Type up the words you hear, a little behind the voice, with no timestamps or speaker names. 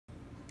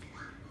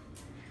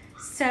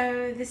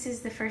So this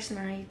is the first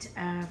night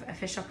of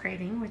official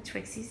crating with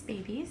Twixx's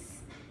babies,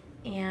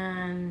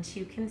 and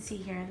you can see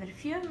here that a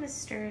few of them have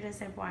stirred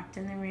as I've walked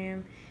in the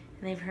room,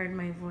 and they've heard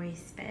my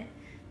voice, but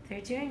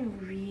they're doing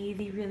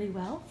really, really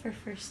well for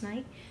first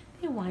night.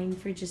 They whined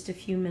for just a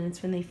few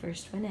minutes when they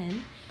first went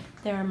in.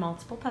 There are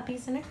multiple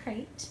puppies in a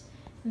crate.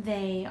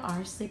 They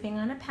are sleeping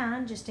on a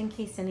pad just in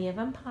case any of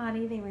them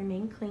potty. They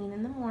remain clean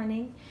in the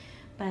morning,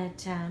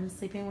 but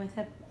sleeping with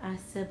a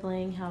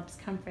sibling helps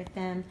comfort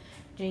them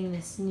during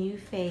this new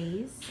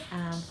phase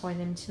for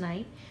them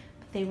tonight.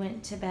 But they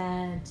went to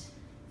bed,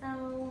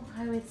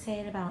 I would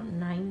say at about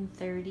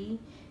 9:30.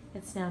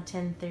 It's now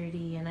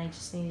 10:30, and I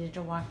just needed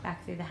to walk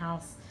back through the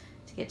house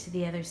to get to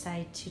the other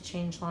side to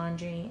change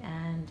laundry,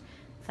 and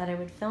thought I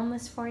would film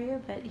this for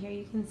you. But here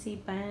you can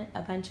see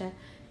a bunch of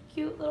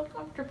cute little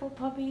comfortable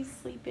puppies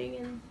sleeping,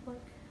 and look.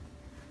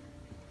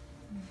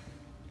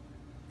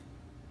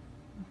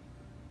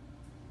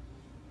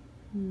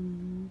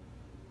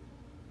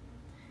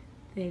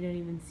 They don't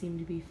even seem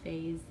to be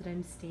phased that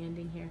I'm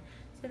standing here.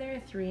 So there are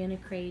 3 in a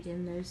crate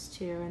in those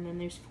 2, and then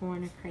there's 4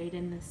 in a crate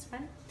in this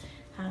one.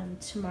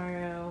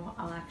 Tomorrow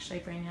I'll actually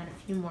bring out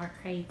a few more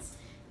crates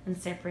and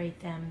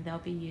separate them. They'll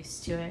be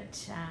used to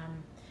it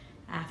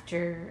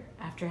after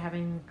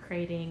having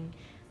crating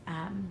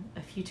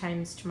a few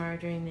times tomorrow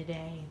during the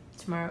day.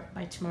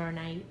 By tomorrow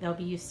night, they'll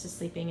be used to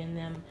sleeping in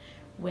them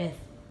with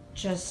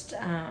just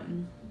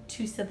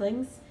 2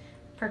 siblings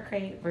per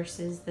crate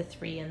versus the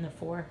 3 and the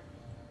 4.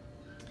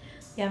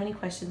 If you have any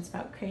questions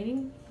about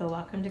crating, feel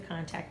welcome to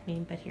contact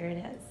me, but here it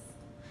is.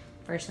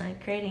 First night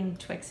crating,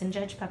 Twixx and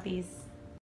Judge puppies.